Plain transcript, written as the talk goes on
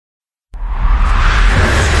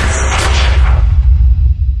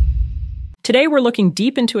Today, we're looking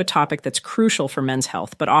deep into a topic that's crucial for men's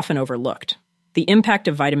health, but often overlooked: the impact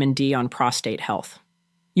of vitamin D on prostate health.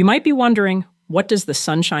 You might be wondering, what does the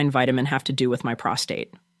sunshine vitamin have to do with my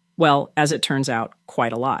prostate? Well, as it turns out,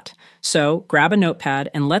 quite a lot. So, grab a notepad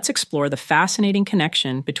and let's explore the fascinating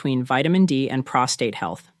connection between vitamin D and prostate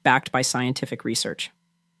health, backed by scientific research.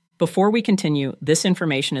 Before we continue, this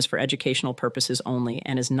information is for educational purposes only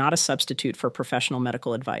and is not a substitute for professional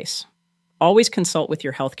medical advice. Always consult with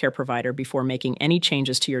your healthcare provider before making any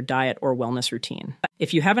changes to your diet or wellness routine.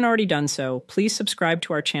 If you haven't already done so, please subscribe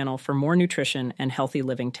to our channel for more nutrition and healthy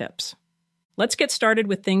living tips. Let's get started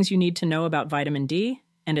with things you need to know about vitamin D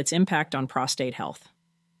and its impact on prostate health.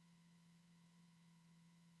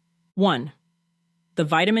 1. The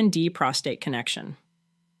vitamin D prostate connection.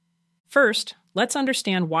 First, let's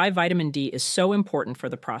understand why vitamin D is so important for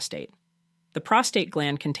the prostate. The prostate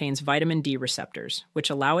gland contains vitamin D receptors, which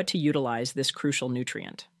allow it to utilize this crucial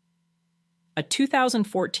nutrient. A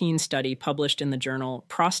 2014 study published in the journal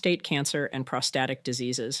Prostate Cancer and Prostatic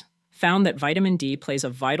Diseases found that vitamin D plays a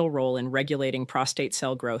vital role in regulating prostate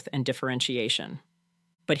cell growth and differentiation.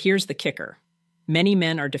 But here's the kicker: many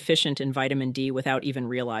men are deficient in vitamin D without even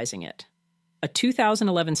realizing it. A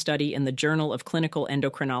 2011 study in the Journal of Clinical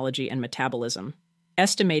Endocrinology and Metabolism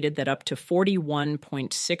estimated that up to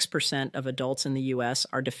 41.6% of adults in the U.S.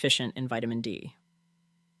 are deficient in vitamin D.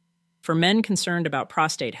 For men concerned about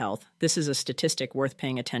prostate health, this is a statistic worth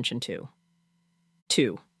paying attention to.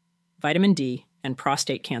 2. Vitamin D and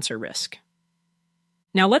prostate cancer risk.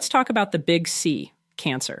 Now let's talk about the big C,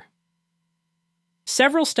 cancer.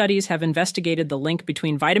 Several studies have investigated the link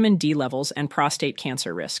between vitamin D levels and prostate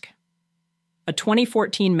cancer risk. A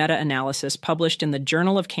 2014 meta-analysis published in the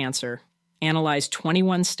Journal of Cancer analyzed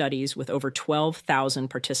 21 studies with over 12,000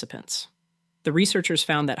 participants. The researchers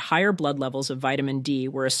found that higher blood levels of vitamin D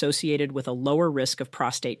were associated with a lower risk of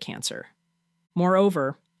prostate cancer.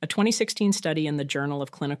 Moreover, a 2016 study in the Journal of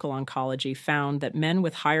Clinical Oncology found that men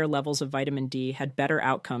with higher levels of vitamin D had better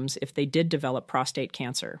outcomes if they did develop prostate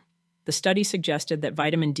cancer. The study suggested that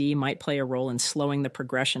vitamin D might play a role in slowing the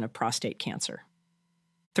progression of prostate cancer.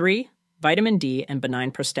 3. Vitamin D and benign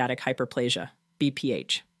prostatic hyperplasia,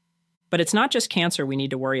 BPH. But it's not just cancer we need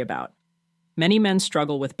to worry about. Many men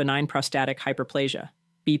struggle with benign prostatic hyperplasia,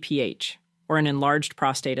 BPH, or an enlarged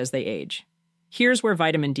prostate as they age. Here's where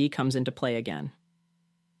vitamin D comes into play again.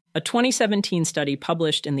 A 2017 study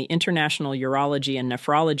published in the International Urology and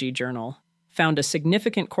Nephrology Journal found a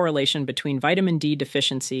significant correlation between vitamin D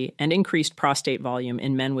deficiency and increased prostate volume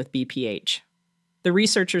in men with BPH. The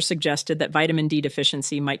researchers suggested that vitamin D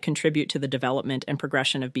deficiency might contribute to the development and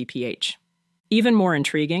progression of BPH. Even more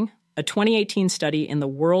intriguing, a 2018 study in the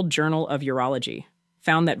World Journal of Urology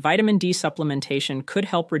found that vitamin D supplementation could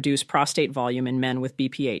help reduce prostate volume in men with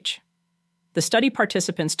BPH. The study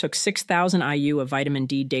participants took 6,000 IU of vitamin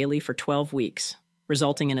D daily for 12 weeks,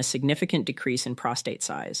 resulting in a significant decrease in prostate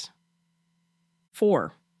size.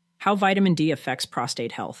 4. How vitamin D affects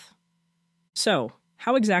prostate health. So,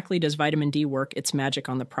 how exactly does vitamin D work its magic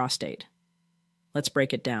on the prostate? Let's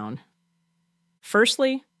break it down.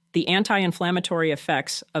 Firstly, the anti-inflammatory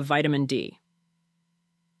effects of vitamin D.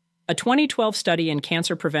 A 2012 study in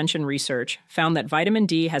cancer prevention research found that vitamin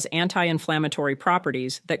D has anti-inflammatory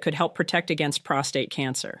properties that could help protect against prostate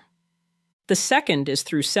cancer. The second is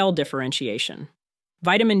through cell differentiation.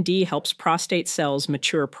 Vitamin D helps prostate cells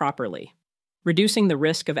mature properly, reducing the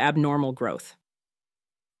risk of abnormal growth.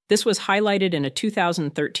 This was highlighted in a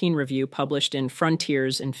 2013 review published in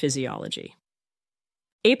Frontiers in Physiology.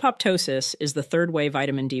 Apoptosis is the third way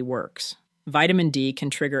vitamin D works. Vitamin D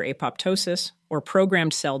can trigger apoptosis, or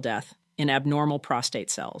programmed cell death, in abnormal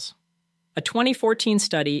prostate cells. A 2014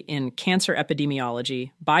 study in Cancer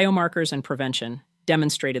Epidemiology, Biomarkers and Prevention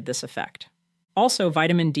demonstrated this effect. Also,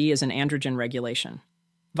 vitamin D is an androgen regulation.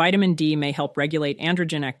 Vitamin D may help regulate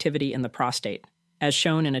androgen activity in the prostate, as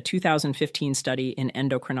shown in a 2015 study in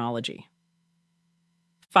Endocrinology.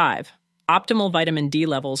 5. Optimal vitamin D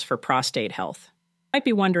levels for prostate health. You might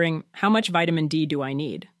be wondering, how much vitamin D do I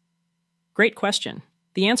need? Great question.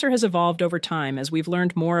 The answer has evolved over time as we've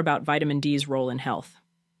learned more about vitamin D's role in health.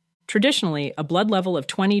 Traditionally, a blood level of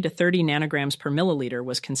 20 to 30 nanograms per milliliter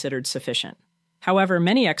was considered sufficient. However,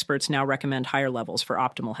 many experts now recommend higher levels for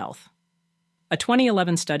optimal health. A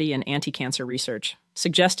 2011 study in anti-cancer research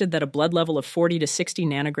suggested that a blood level of 40 to 60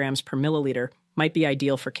 nanograms per milliliter might be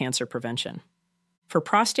ideal for cancer prevention. For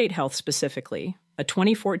prostate health specifically, a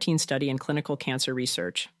 2014 study in clinical cancer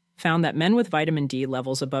research found that men with vitamin D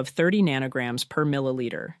levels above 30 nanograms per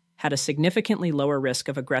milliliter had a significantly lower risk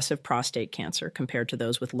of aggressive prostate cancer compared to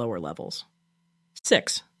those with lower levels.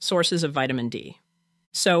 6. Sources of vitamin D.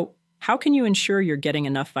 So, how can you ensure you're getting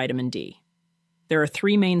enough vitamin D? There are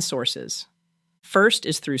three main sources. First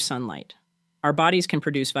is through sunlight. Our bodies can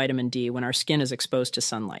produce vitamin D when our skin is exposed to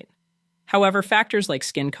sunlight. However, factors like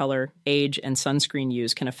skin color, age, and sunscreen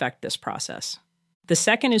use can affect this process. The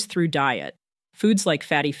second is through diet. Foods like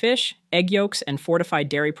fatty fish, egg yolks, and fortified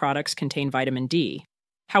dairy products contain vitamin D.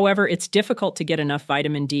 However, it's difficult to get enough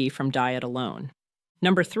vitamin D from diet alone.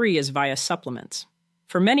 Number 3 is via supplements.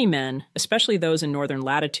 For many men, especially those in northern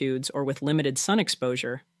latitudes or with limited sun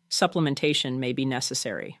exposure, supplementation may be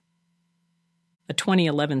necessary. A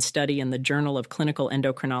 2011 study in the Journal of Clinical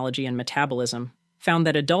Endocrinology and Metabolism found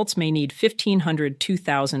that adults may need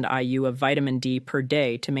 1,500–2,000 IU of vitamin D per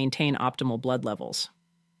day to maintain optimal blood levels.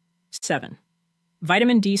 7.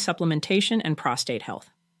 Vitamin D supplementation and prostate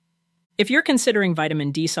health. If you're considering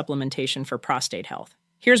vitamin D supplementation for prostate health,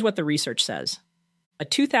 here's what the research says. A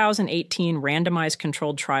 2018 randomized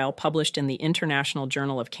controlled trial published in the International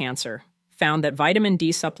Journal of Cancer found that vitamin D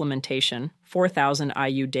supplementation, 4,000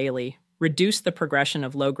 IU daily, reduced the progression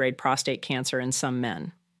of low-grade prostate cancer in some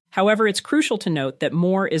men. However, it's crucial to note that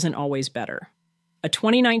more isn't always better. A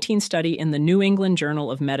 2019 study in the New England Journal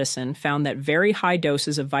of Medicine found that very high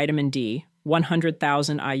doses of vitamin D,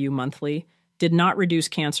 100,000 IU monthly, did not reduce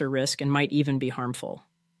cancer risk and might even be harmful.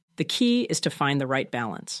 The key is to find the right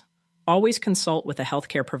balance. Always consult with a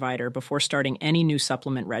healthcare provider before starting any new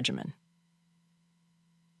supplement regimen.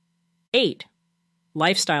 8.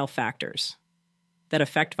 Lifestyle factors that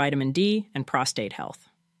affect vitamin D and prostate health.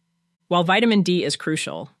 While vitamin D is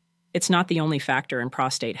crucial, it's not the only factor in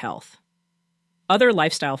prostate health. Other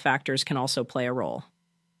lifestyle factors can also play a role,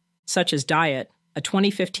 such as diet. A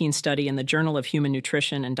 2015 study in the Journal of Human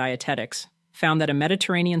Nutrition and Dietetics found that a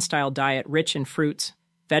Mediterranean-style diet rich in fruits,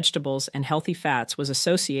 vegetables, and healthy fats was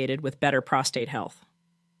associated with better prostate health.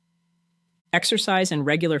 Exercise and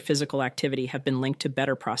regular physical activity have been linked to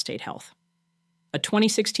better prostate health. A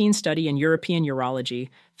 2016 study in European Urology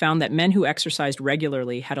found that men who exercised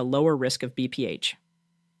regularly had a lower risk of BPH.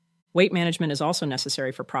 Weight management is also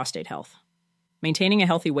necessary for prostate health. Maintaining a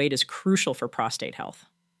healthy weight is crucial for prostate health.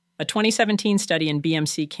 A 2017 study in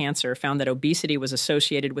BMC cancer found that obesity was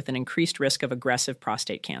associated with an increased risk of aggressive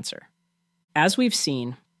prostate cancer. As we've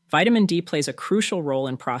seen, vitamin D plays a crucial role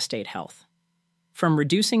in prostate health. From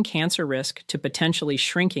reducing cancer risk to potentially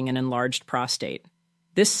shrinking an enlarged prostate,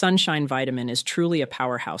 this sunshine vitamin is truly a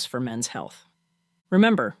powerhouse for men's health.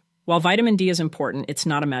 Remember, while vitamin D is important, it's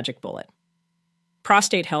not a magic bullet.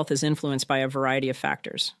 Prostate health is influenced by a variety of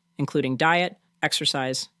factors, including diet,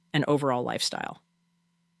 exercise, and overall lifestyle.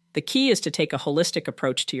 The key is to take a holistic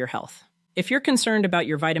approach to your health. If you're concerned about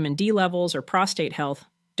your vitamin D levels or prostate health,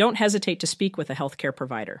 don't hesitate to speak with a healthcare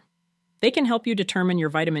provider. They can help you determine your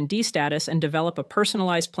vitamin D status and develop a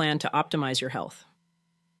personalized plan to optimize your health.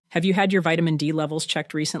 Have you had your vitamin D levels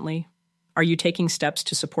checked recently? Are you taking steps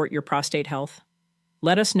to support your prostate health?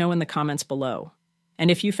 Let us know in the comments below.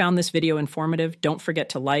 And if you found this video informative, don't forget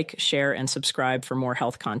to like, share, and subscribe for more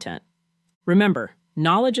health content. Remember,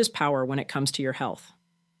 knowledge is power when it comes to your health.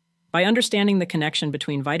 By understanding the connection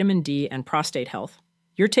between vitamin D and prostate health,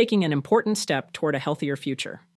 you're taking an important step toward a healthier future.